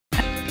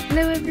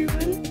Hello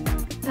everyone,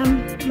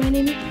 my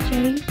name is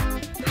Jane.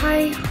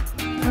 Hi,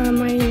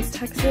 my name is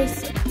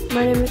Texas.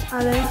 My name is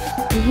Alex.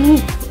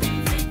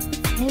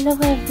 Hello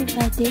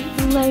everybody,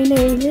 my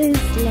name is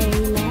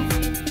Layla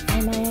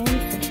and I am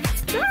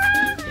 6.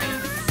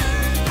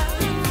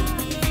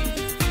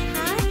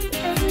 Hi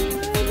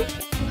everyone.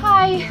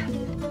 Hi,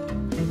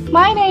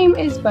 my name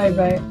is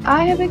Bobo.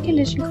 I have a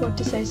condition called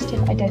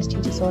dissociative identity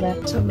disorder.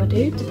 So my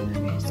dude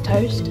is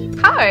Toast.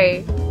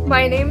 Hi,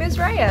 my name is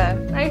Raya.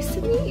 Nice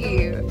to meet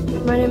you.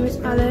 My name is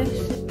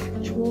Alice.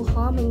 Actual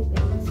harming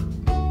things.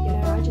 You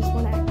know, I just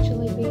want to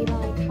actually be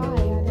like, hi, I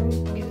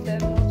don't. Is there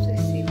more to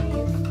see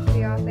these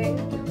VR thing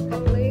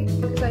properly?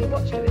 Because I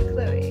watched it with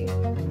Chloe.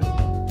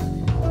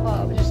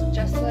 Well, it was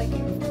just like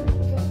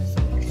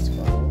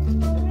scroll.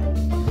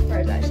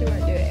 Whereas I actually want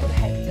to do it in the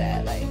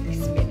headset, like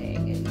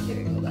spinning and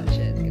doing all that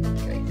shit. It's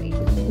gonna be crazy.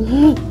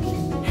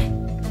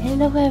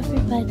 Hello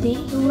everybody,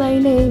 my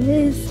name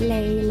is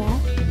Layla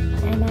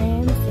and I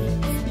am 6.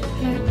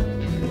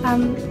 Hello.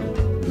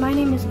 My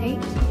name is 8.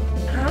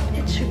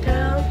 It's your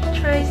girl,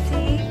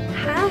 Tracy.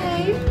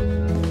 Hi.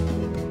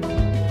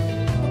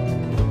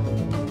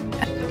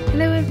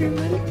 Hello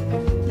everyone.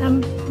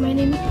 My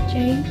name is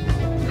Jane.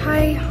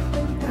 Hi.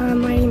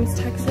 My name is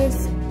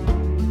Texas.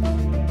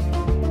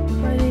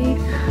 Hi.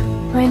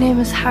 My name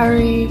is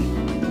Harry.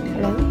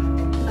 Hello.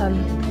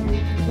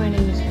 My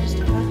name is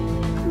Christopher.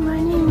 My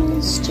name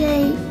is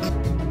Jake.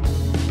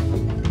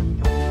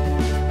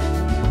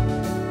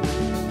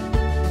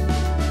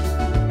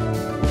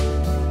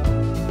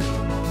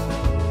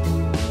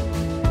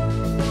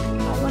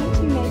 I wanted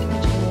to make a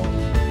channel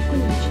on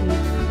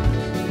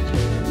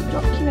YouTube to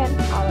document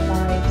our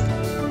lives.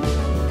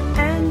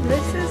 And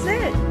this is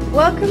it.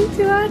 Welcome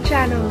to our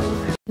channel.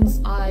 Since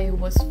I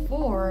was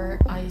 4,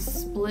 I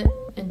split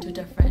into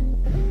different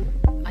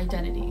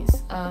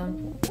identities.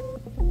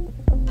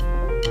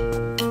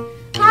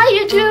 Hi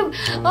YouTube!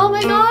 Oh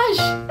my gosh!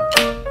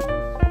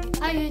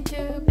 Hi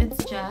YouTube,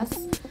 it's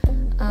Jess.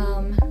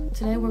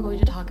 Today we're going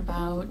to talk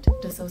about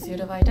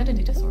dissociative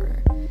identity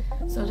disorder.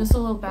 So just a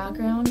little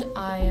background,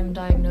 I am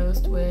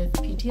diagnosed with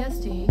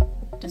PTSD,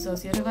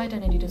 dissociative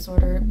identity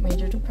disorder,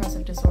 major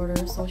depressive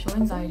disorder, social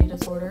anxiety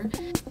disorder.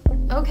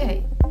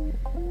 Okay,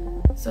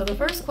 so the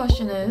first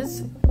question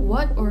is,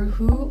 what or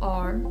who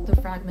are the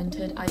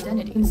fragmented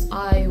identities? Since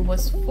I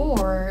was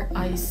 4,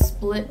 I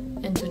split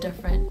into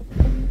different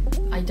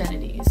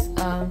identities.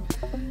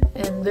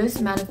 And this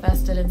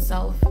manifested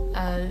itself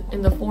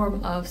in the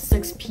form of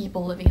 6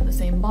 people living in the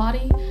same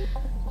body.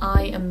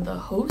 I am the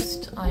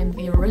host, I am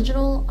the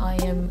original, I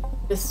am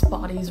this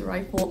body's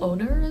rightful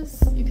owner,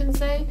 as you can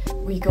say.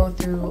 We go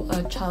through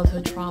a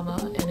childhood trauma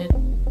and it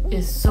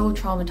is so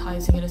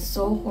traumatizing, it is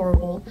so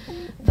horrible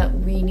that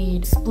we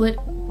need to split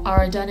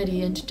our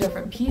identity into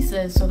different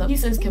pieces so that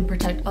pieces can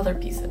protect other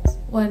pieces.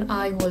 When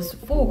I was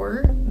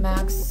 4,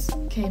 Max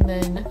came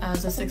in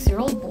as a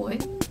 6-year-old boy.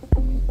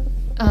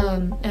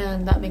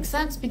 And that makes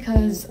sense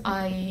because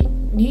I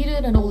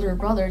needed an older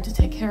brother to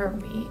take care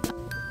of me.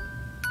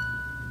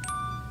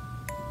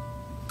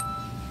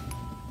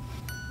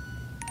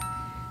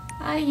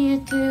 Hi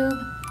YouTube,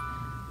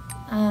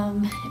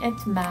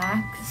 it's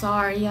Max.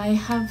 Sorry, I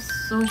have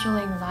social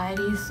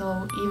anxiety,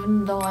 so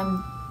even though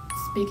I'm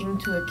speaking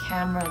to a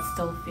camera, it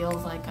still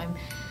feels like I'm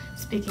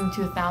speaking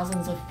to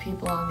thousands of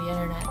people on the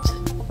internet.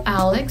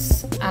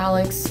 Alex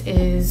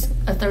is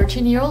a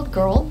 13-year-old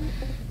girl.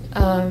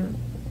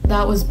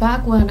 That was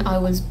back when I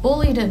was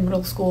bullied in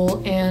middle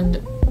school,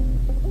 and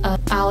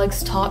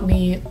Alex taught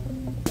me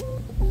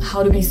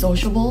how to be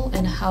sociable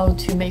and how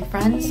to make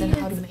friends and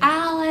how to make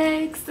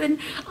Alex, and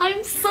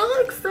I'm so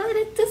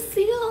excited to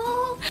see you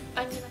all.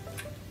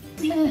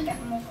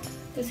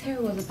 This hair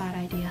was a bad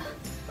idea.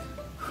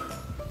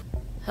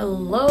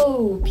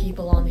 Hello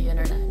people on the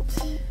internet.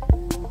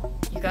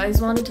 You guys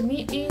wanted to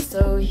meet me,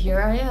 so here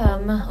I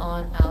am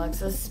on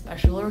Alex's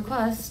special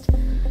request.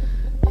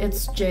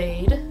 It's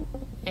Jade,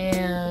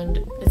 and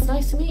it's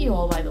nice to meet you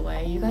all, by the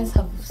way. You guys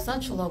have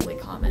such lovely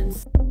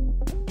comments.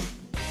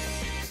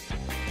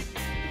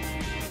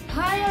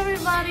 Hi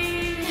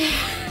everybody!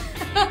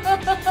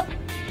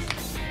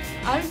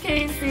 I'm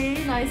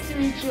Casey, nice to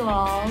meet you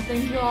all.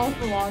 Thank you all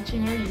for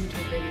watching our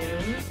YouTube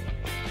videos.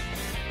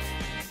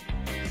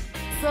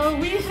 So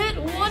we hit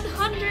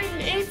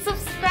 108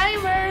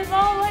 subscribers!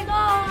 Oh my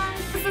god!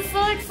 This is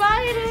so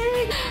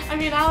exciting! I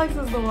mean, Alex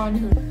is the one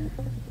who...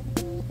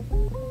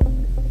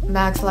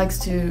 Max likes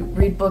to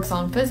read books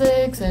on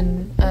physics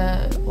and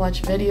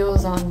watch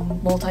videos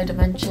on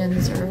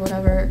multi-dimensions or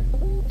whatever.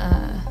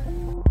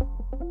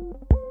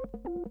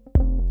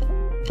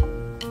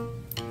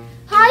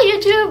 Hi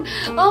YouTube!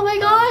 Oh my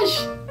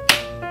gosh!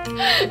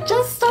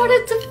 Just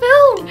started to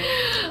film!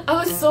 I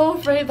was so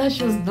afraid that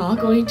she was not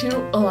going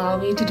to allow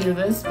me to do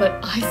this,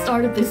 but I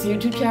started this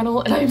YouTube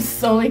channel and I'm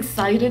so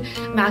excited.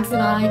 Max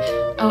and I...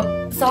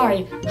 Oh,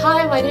 sorry.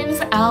 Hi, my name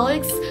is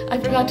Alex. I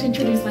forgot to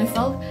introduce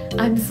myself.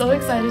 I'm so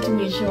excited to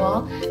meet you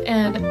all.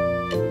 And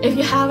if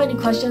you have any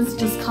questions,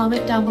 just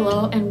comment down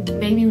below and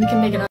maybe we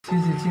can make another... 其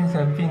实精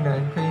神病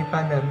人跟一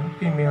般人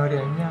并没有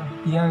两样，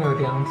一样有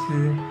良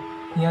知，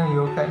一样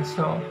有感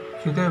受，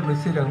绝对不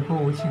是冷酷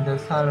无情的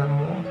杀人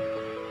魔。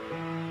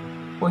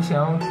我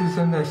想用自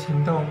身的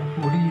行动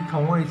鼓励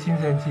同为精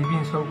神疾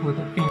病受苦的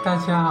病。大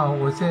家好，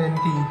我是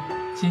Andy，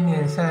 今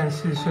年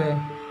34岁，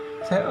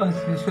在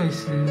20岁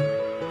时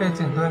被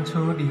诊断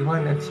出罹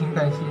患了情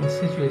感型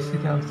视觉失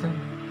调症。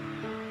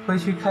会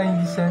去看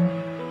医生，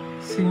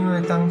是因为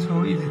当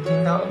初一直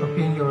听到耳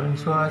边有人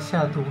说要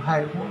下毒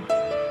害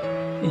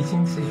我，已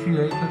经持续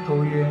了1个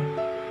多月。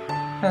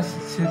那时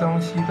吃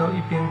东西都一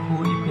边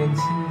哭一边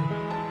吃，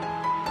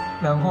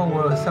然后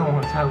我有上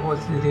网查过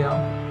资料，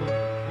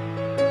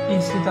意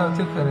识到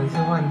这可能是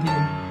幻听，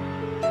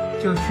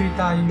就去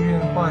大医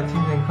院挂精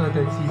神科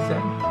的急诊，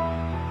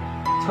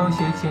抽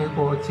血结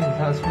果检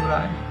查出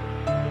来，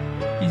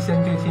医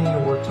生就建议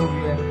我住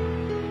院，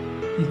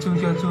一住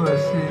就住了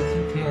40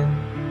几天。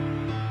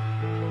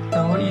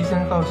然后医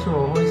生告诉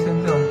我会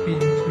生这种病，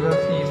主要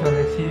是遗传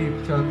的几率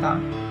比较大。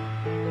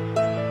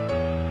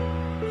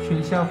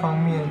学校方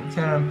面，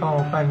家人帮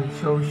我办理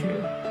休学，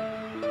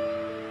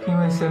因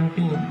为生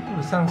病，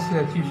我丧失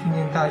了继续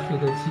念大学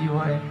的机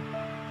会。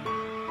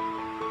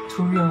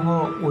出院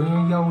后，我因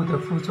为药物的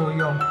副作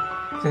用，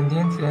整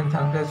天只能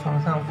躺在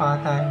床上发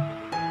呆，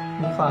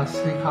无法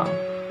思考，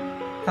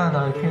大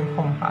脑一片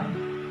空白，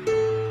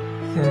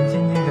只能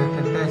静静的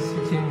等待时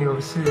间流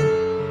逝。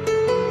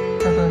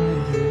那段日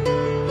子，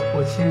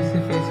我其实是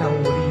非常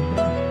无力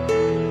的。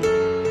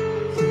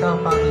直到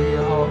8个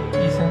月后，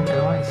医生改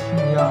换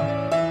新药，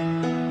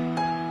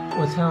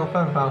我才有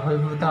办法恢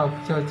复到比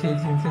较接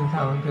近正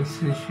常人的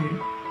思绪。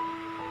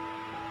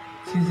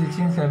其实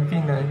精神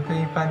病人跟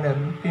一般人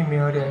并没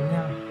有两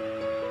样，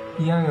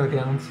一样有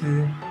良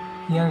知，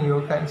一样有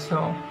感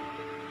受，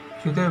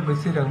绝对不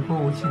是冷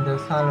酷无情的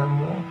杀人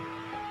魔。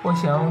我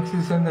想用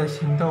自身的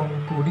行动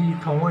鼓励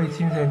同为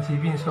精神疾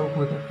病受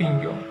苦的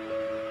病友，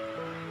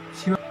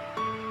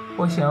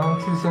我想用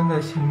自身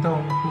的行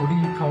动鼓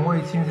励同为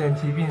精神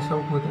疾病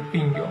受苦的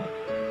病友，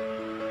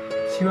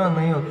希望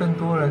能有更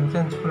多人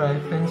站出来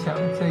分享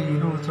这一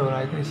路走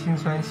来的辛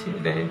酸血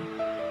泪。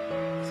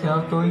只要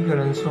多一个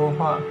人说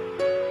话，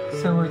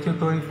社会就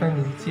多一份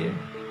理解，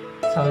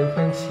少一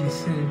份歧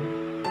视，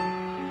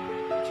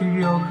就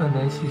越有可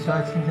能洗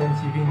刷精神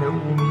疾病的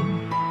污名。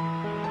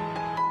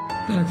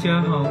大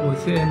家好，我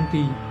是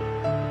Andy。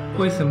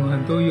为什么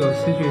很多有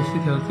视觉失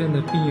调症的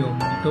病友们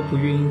都不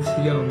愿意吃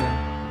药呢？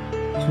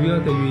主要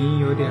的原因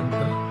有2个。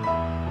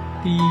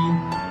第一，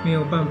没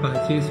有办法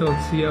接受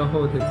吃药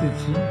后的自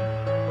己。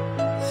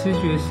视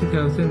觉失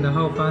调症的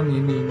好发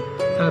年龄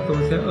大多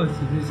在20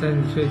至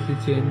30岁之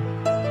间，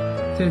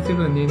在这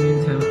个年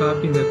龄层发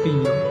病的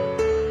病友，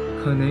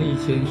可能以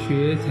前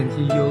学业成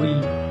绩优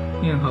异，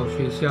念好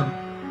学校，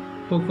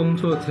或工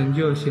作成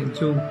就显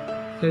著，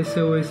在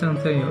社会上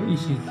占有一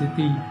席之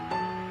地。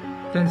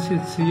但是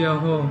吃药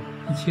后，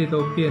一切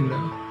都变了。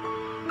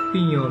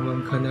病友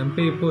们可能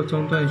被迫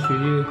中断学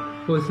业，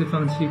或是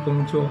放弃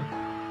工作，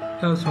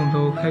要从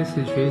头开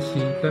始学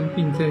习跟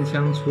病症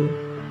相处，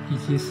以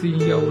及适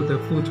应药物的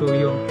副作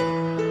用，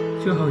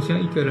就好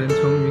像一个人从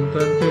云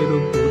端坠入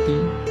谷底，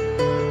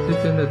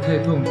这真的太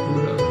痛苦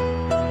了。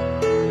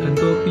很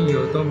多病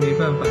友都没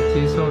办法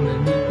接受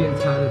能力变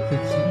差的自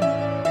己，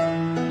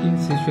因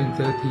此选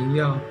择停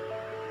药。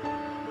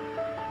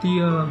第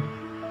二，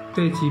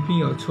对疾病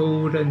有错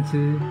误认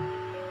知，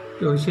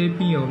有些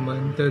病友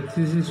们的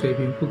知识水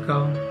平不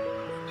高，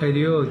还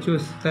留有旧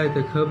时代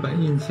的刻板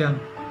印象，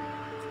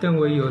认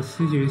为有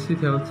视觉失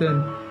调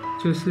症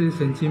就是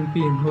神经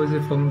病或是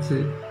疯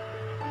子。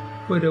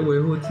为了维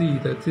护自己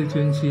的自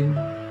尊心，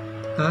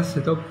打死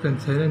都不肯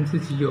承认自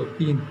己有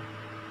病，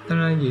当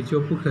然也就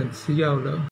不肯吃药了。